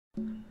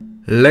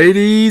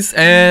Ladies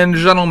and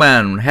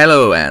gentlemen,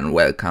 hello and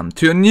welcome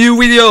to a new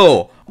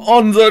video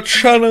on the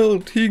channel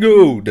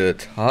Tigo the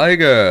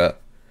Tiger.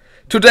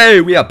 Today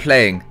we are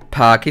playing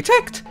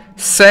Parkitect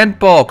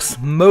Sandbox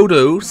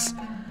Modus,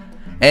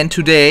 and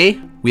today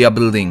we are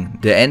building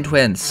the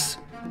entrance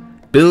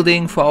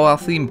building for our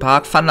theme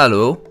park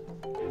Thunderlow.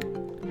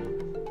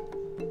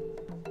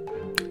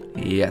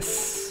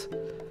 Yes.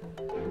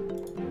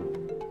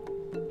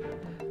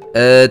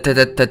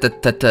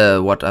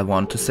 What I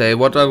want to say,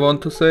 blah,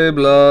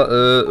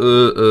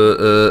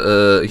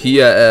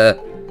 here,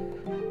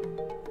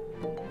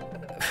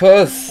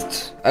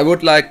 first, I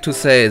would like to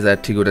say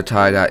that Tigo the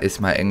Tiger is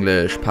my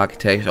English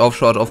Parkitect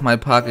offshore of my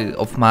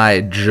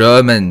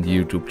German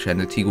YouTube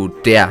channel, Tigo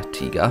der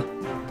Tiger.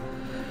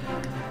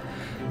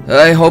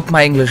 I hope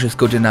my English is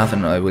good enough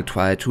and I will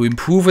try to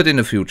improve it in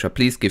the future.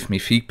 Please give me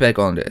feedback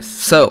on this.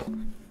 So,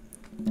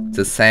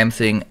 the same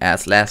thing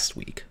as last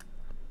week.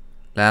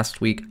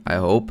 Last week, I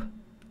hope.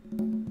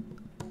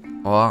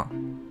 Or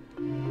no,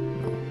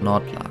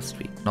 not last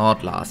week. No.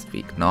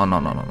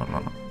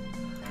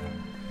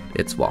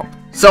 It's wrong.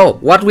 So,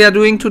 what we are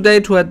doing today?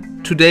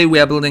 Today we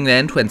are building the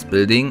entrance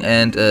building,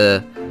 and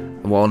I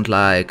would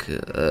like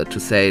to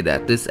say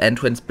that this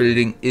entrance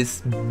building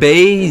is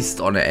based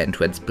on an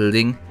entrance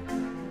building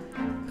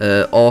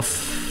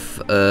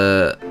of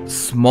a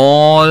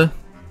small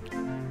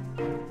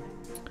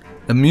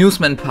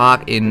amusement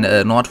park in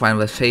North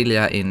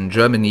Rhine-Westphalia in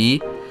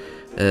Germany.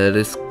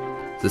 This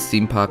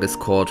theme park is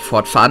called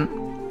Fort Fun.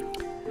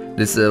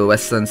 This is a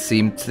Western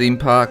themed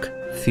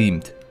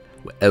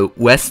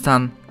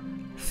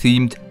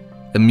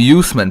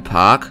amusement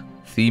park.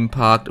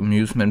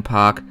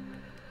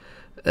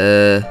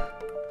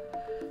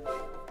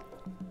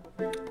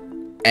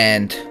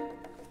 And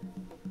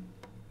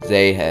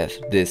they have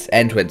this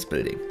entrance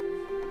building,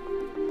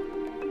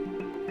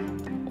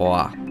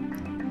 or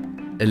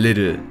a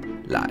little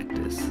like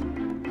this.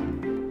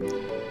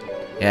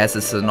 Yes,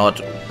 it's not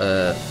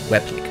a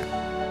replica.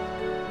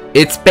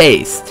 It's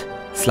based,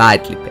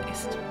 slightly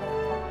based.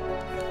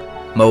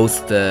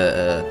 Most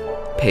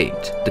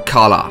paint, the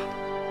color.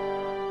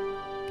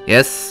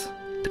 Yes,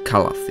 the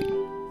color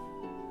theme.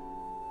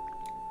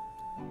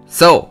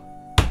 So,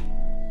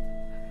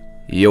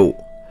 you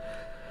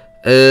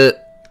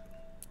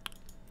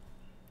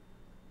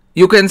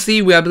can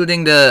see we are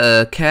building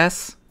the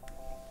CAS,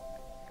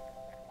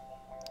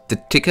 the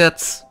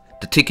tickets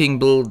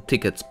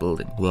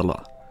building.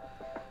 Voila.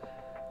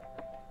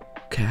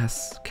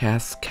 CAS.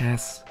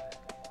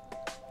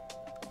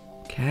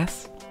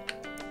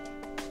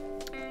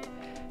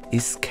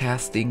 Is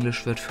CAS the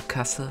English word for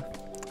Kasse?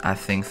 I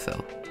think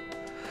so.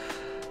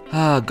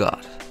 Oh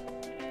God.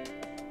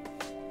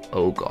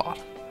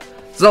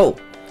 So,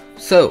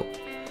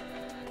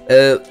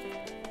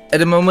 at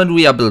the moment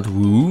we are built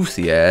roofs.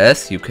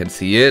 Yes, you can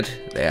see it.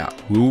 There,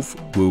 roof.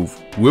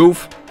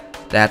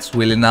 That's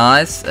really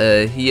nice.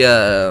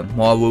 Here,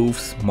 more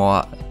roofs.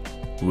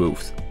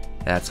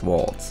 That's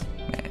walls,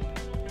 man.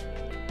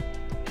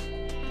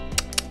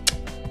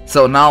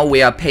 So now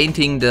we are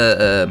painting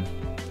the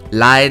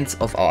lines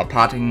of our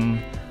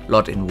parking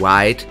lot in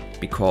white,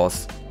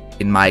 because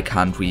in my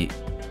country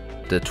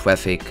the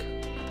traffic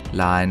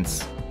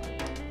lines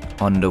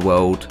on the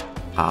road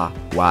are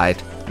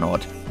white,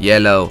 not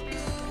yellow,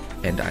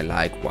 and I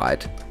like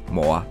white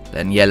more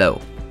than yellow.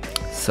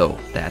 So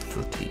that's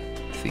the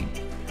theme.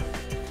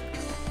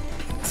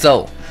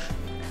 So,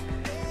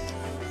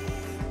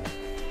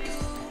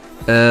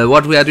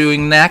 what we are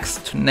doing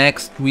next?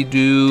 Next we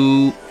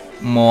do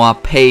more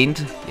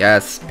paint.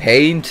 Yes,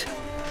 paint.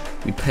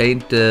 We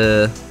paint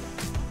the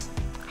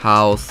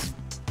house.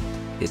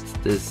 It's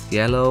this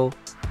yellow,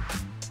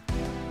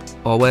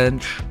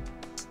 orange,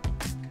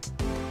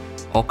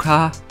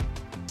 ochre.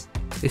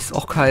 Is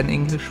ochre an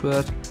English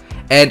word?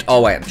 And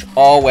orange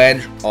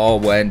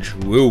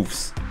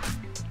roofs,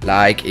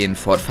 like in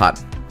Fort Fun.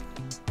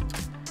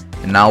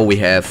 And now we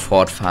have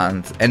Fort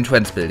Fun's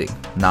entrance building.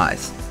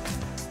 Nice.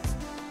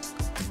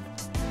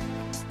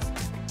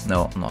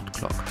 No, not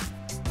clock.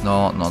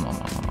 No.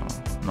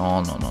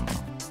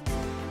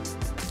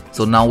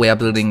 So now we are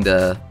building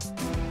the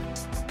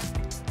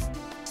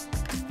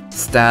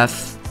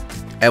staff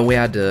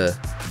area, the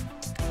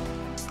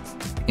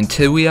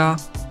interior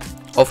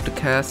of the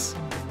CAS,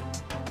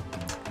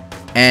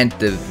 and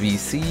the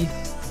WC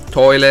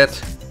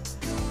toilet.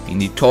 We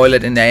need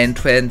toilet in the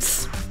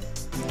entrance.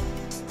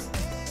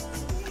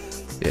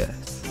 Yes.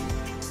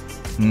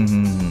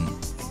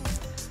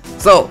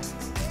 So,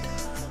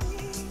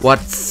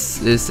 what's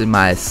this in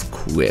my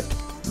script?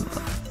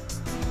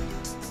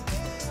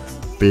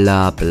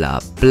 Blah blah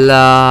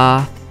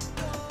blah.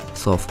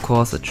 So of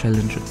course a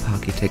challenge with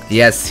Parkitect.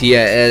 Yes, here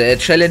a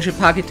challenge with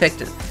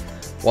Parkitect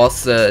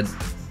was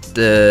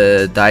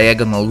the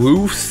diagonal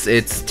roofs.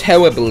 It's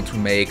terrible to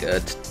make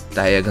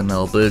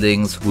diagonal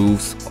buildings,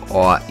 roofs,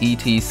 or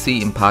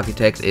etc. in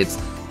Parkitect. It's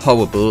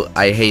horrible.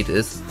 I hate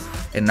it.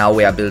 And now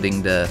we are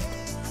building the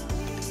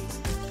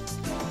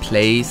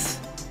place.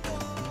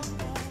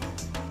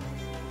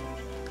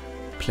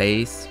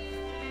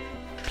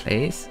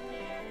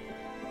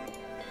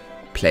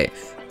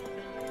 place.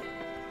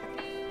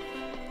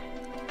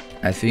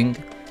 I think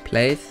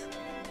place.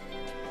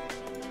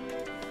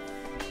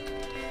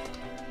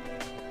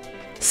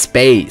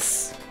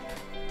 Space.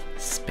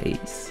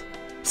 Space.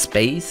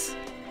 Space.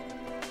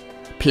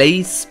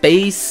 Place.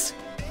 Space.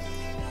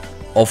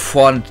 Or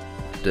front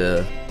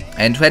the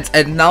entrance.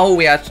 And now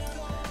we are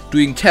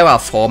doing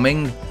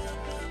terraforming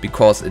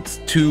because it's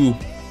too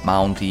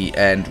mounty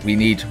and we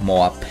need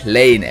more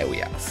plain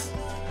areas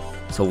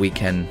so we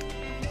can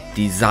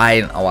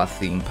design our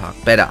theme park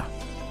better.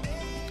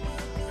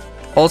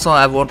 Also,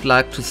 I would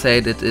like to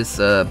say that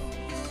is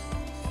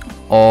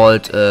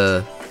old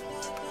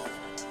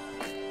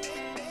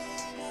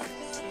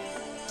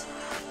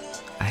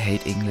I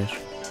hate English.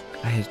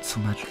 I hate it so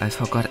much. I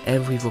forgot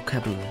every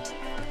vocabulary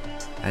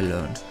I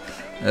learned.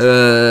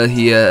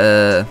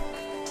 Here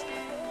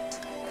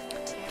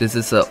this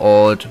is an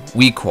old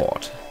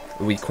recorded.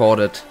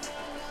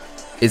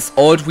 It's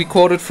old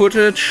recorded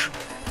footage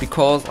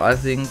because I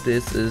think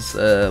this is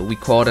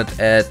recorded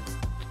at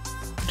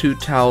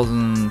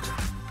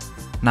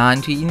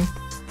 2019,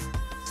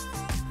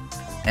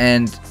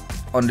 and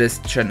on this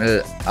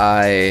channel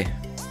I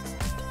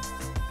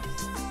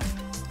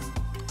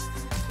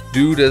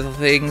do the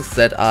things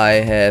that I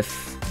have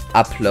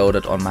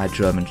uploaded on my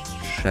German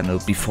channel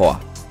before.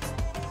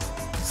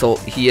 So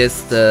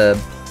here's the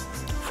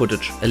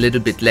footage, a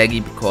little bit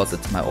laggy because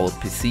it's my old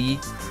PC,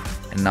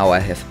 and now I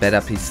have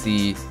better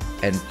PC,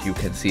 and you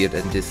can see it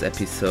in this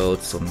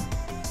episode. So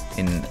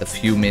in a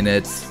few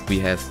minutes we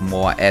have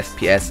more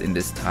FPS in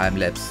this time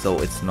lapse, so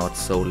it's not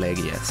so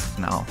laggy as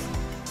now.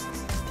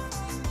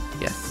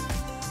 Yes,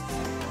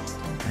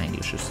 my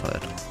English is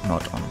hard.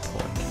 Not on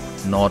point.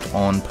 Not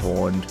on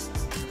point.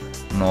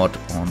 Not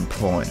on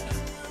point.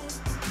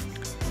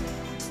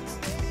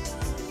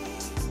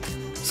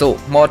 So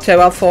more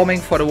terraforming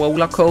for the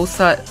roller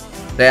coaster.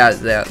 There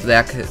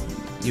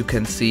you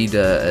can see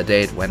the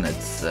date when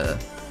it's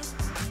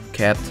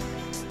kept,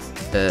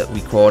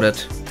 recorded,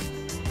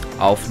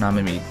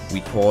 Aufnahme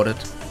recorded.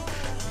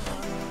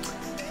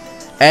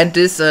 And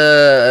this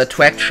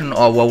attraction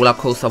or roller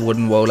coaster,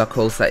 wooden roller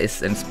coaster,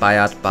 is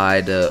inspired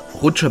by the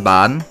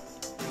Rutschebahn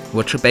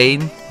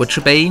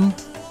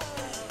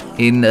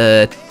in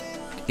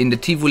the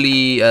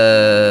Tivoli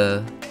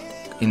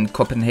in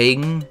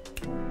Copenhagen.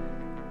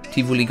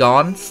 Tivoli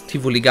Gardens,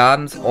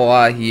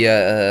 or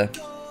here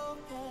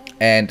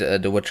and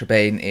the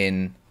Rutschebahn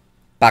in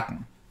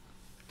Backen.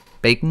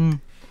 Bacon?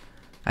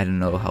 I don't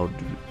know how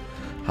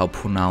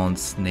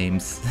pronounce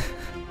names,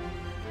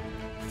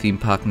 theme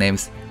park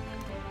names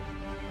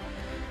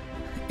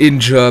in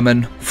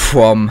German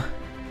from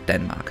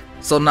Denmark.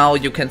 So now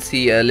you can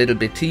see a little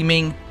bit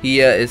theming.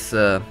 Here is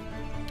a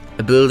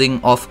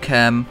building off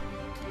cam.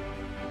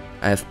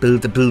 I have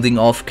built a building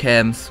off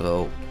cam,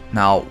 so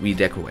now we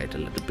decorate a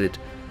little bit.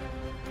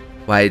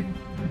 Why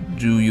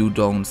do you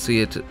don't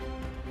see it?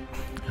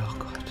 Oh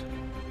god.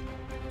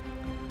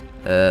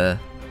 The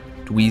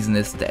reason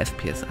is the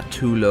FPS are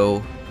too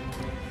low,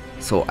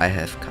 so I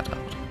have cut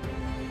out.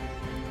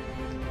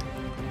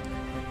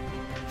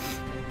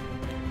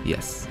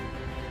 Yes.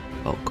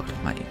 Oh god,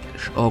 my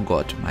English. Oh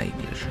god, my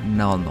English.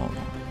 No.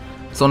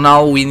 So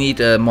now we need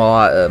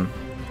more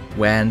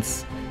rand.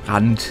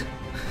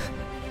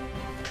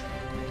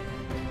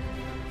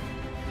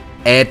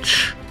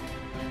 Edges.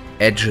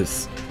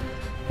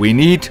 We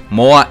need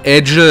more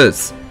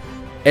edges.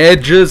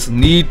 Edges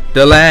need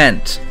the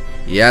land.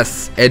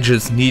 Yes,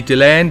 edges need the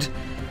land.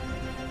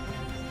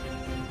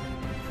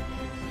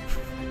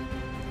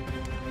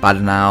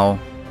 But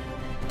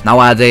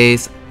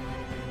nowadays,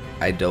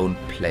 I don't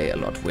play a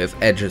lot with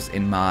edges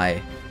in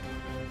my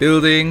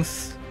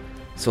buildings.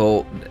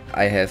 So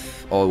I have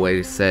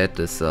always said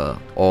this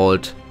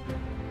old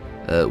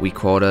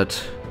recorded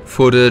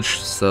footage.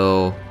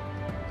 So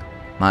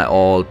my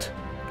old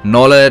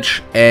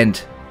knowledge,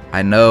 and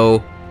I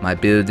know my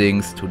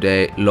buildings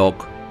today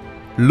look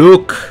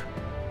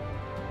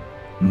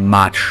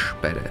much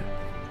better.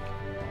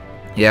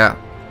 Yeah.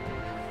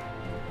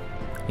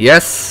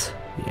 Yes.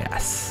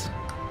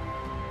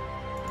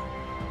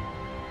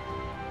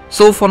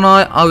 So for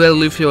now I will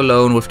leave you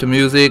alone with the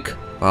music.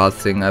 Last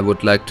thing I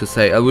would like to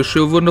say, I wish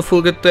you a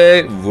wonderful good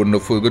day,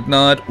 wonderful good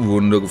night,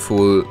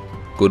 wonderful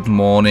good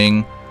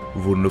morning,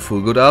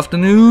 wonderful good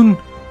afternoon,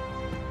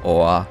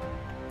 or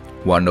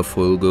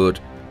wonderful good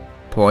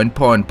point.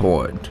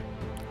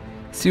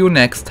 See you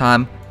next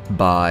time.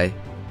 Bye.